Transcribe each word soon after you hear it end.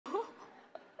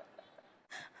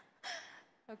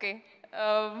Okay.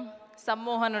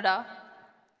 సమ్మోహనుడా,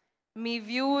 మీ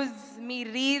views, మీ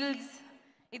reels,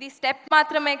 ఇది step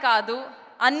మాత్రమే కాదు,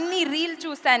 అన్ని రీల్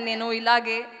చూశాను నేను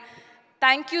ఇలాగే.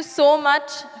 Thank you so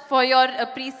much for your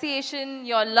appreciation,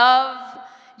 your love,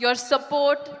 your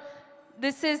support.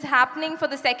 This is happening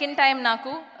for the second time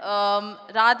నాకు.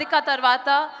 రాధిక తర్వాత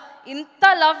ఇంత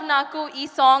లవ్ నాకు ఈ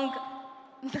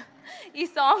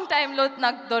సాంగ్ టైంలో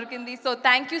నాకు దొరికింది. So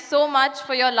thank you so much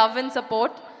for your love and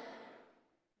support.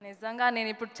 నిజంగా నేను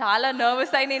ఇప్పుడు చాలా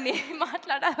నర్వస్ అయి నేను ఏం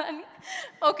మాట్లాడాలని.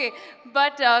 Okay,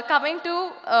 but coming to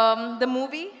the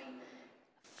movie,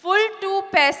 full to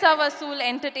paisa vasool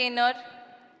entertainer.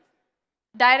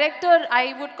 Director, I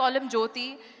would call him Jyoti.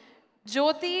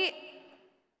 Jyoti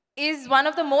is one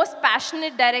of the most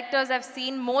passionate directors I've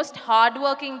seen, most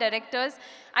hardworking directors.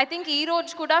 I think ee roj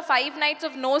kuda 5 nights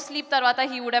of no sleep tarvata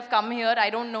he would have come here,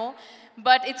 I don't know,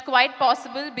 but it's quite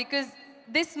possible because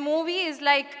this movie is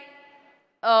like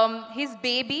his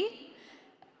baby.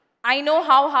 I know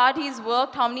how hard he's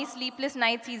worked, how many sleepless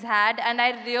nights he's had, and I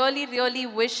really, really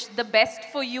wish the best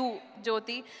for you,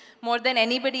 Jyoti, more than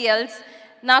anybody else.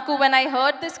 Naku, when I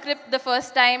heard the script the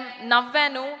first time,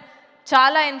 navvanu,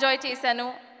 chala enjoy chesanu,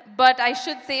 but I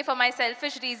should say for my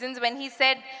selfish reasons, when he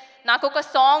said, naku oka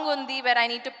song undi where I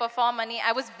need to perform ani,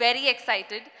 I was very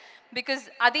excited because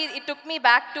adi, it took me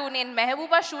back to nen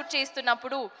Mehbooba shoot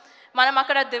chestunnappudu. మనం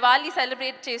అక్కడ Diwali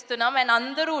celebrate చేస్తున్నాం and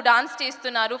అందరూ dance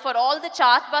చేస్తున్నారు for all the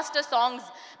chart buster songs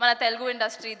మన తెలుగు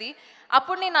ఇండస్ట్రీది.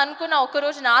 అప్పుడు నేను అనుకున్న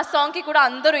ఒకరోజు నా సాంగ్కి కూడా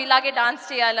అందరూ ఇలాగే డాన్స్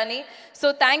చేయాలని. So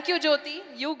thank you Jyothi,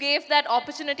 you gave that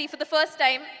opportunity for the first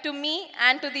time to me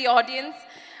and to the audience.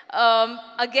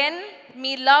 Again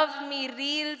me love, me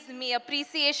reels, me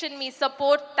appreciation, me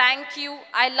support, thank you.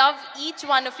 I love each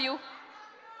one of you.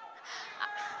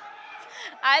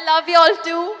 I love you all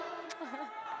two.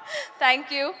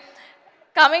 Thank you.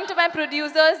 Coming to my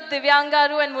producers, Divyang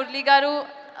garu and Murli garu,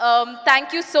 thank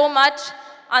you so much.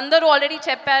 Andaru already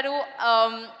chepparu.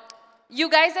 You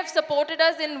guys have supported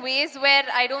us in ways where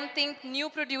I don't think new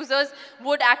producers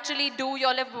would actually do. You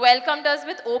all have welcomed us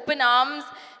with open arms.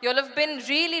 You all have been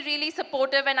really, really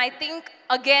supportive, and I think,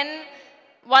 again,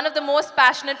 one of the most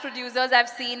passionate producers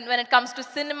I've seen when it comes to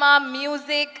cinema,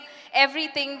 music,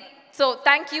 everything. So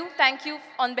thank you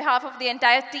on behalf of the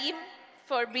entire team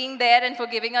for being there and for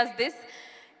giving us this.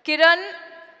 Kiran,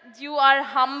 you are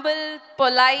humble,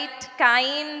 polite,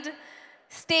 kind.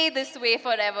 Stay this way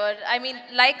forever. I mean,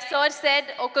 like Sir said,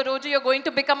 Okoroju, you're going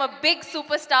to become a big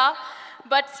superstar,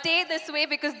 but stay this way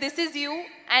because this is you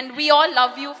and we all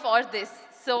love you for this.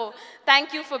 So thank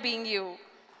you for being you.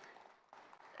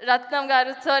 Ratnam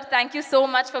garu, sir, thank you so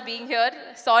much for being here.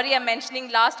 Sorry I'm mentioning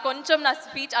last koncham na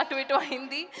speech atu itu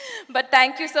ayindi, but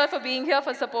thank you, sir, for being here,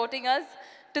 for supporting us.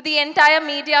 To the entire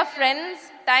media friends,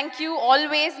 thank you,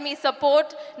 always me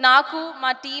support, naku, ma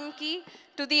team ki.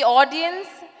 To the audience,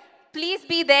 please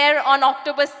be there on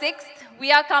October 6th. We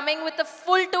are coming with a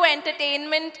full to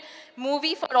entertainment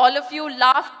movie for all of you.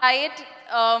 Laugh at it,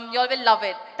 you all will love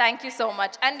it. Thank you so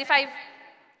much. And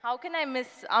how can I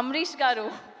miss Amrish garu?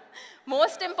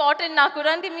 Most important, naku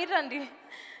randi, meer randi.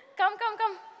 Come.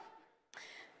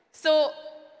 So,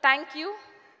 thank you.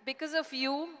 Because of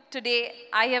you, today,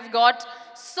 I have got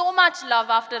so much love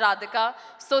after Radhika.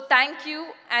 So thank you,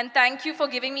 and thank you for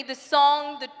giving me the song,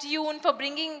 the tune, for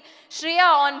bringing Shreya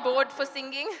on board for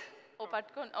singing. Oh,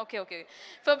 patkon. Okay.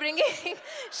 For bringing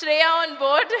Shreya on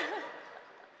board.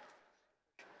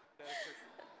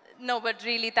 No, but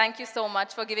really, thank you so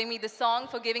much for giving me the song,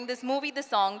 for giving this movie the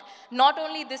song. Not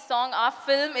only this song, our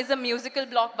film is a musical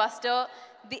blockbuster.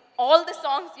 All the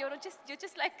songs, you're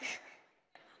just like...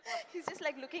 He's just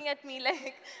like looking at me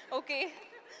like, okay.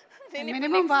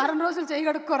 Minimum varam rojulu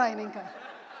cheyagadukora ayina inka.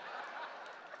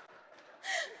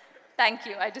 Thank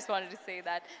you. I just wanted to say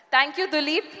that. Thank you,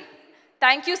 Duleep.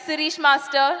 Thank you, Sirish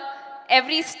Master.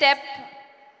 Every step,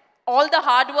 all the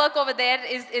hard work over there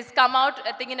is come out,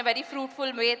 I think, in a very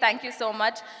fruitful way. Thank you so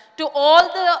much. To all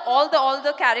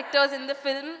the characters in the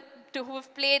film, who have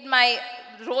played my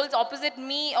roles opposite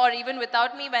me or even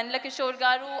without me, Venla Kishore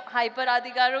garu, Hyper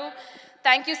Adi garu.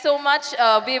 Thank you so much.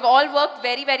 We've all worked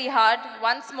very, very hard.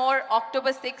 Once more,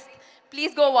 October 6th.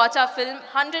 Please go watch our film.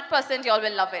 100% you all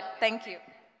will love it. Thank you.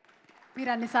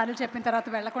 మీరు అన్నిసార్లు చెప్పిన తర్వాత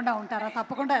వెళ్ళకుండా ఉంటారా?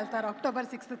 తప్పకుండా వెళ్తారు October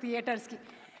 6th థియేటర్స్కి.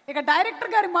 ఇక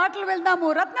డైరెక్టర్ గారి మాటలు వెళ్దాము.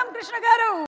 రత్నం కృష్ణ గారు.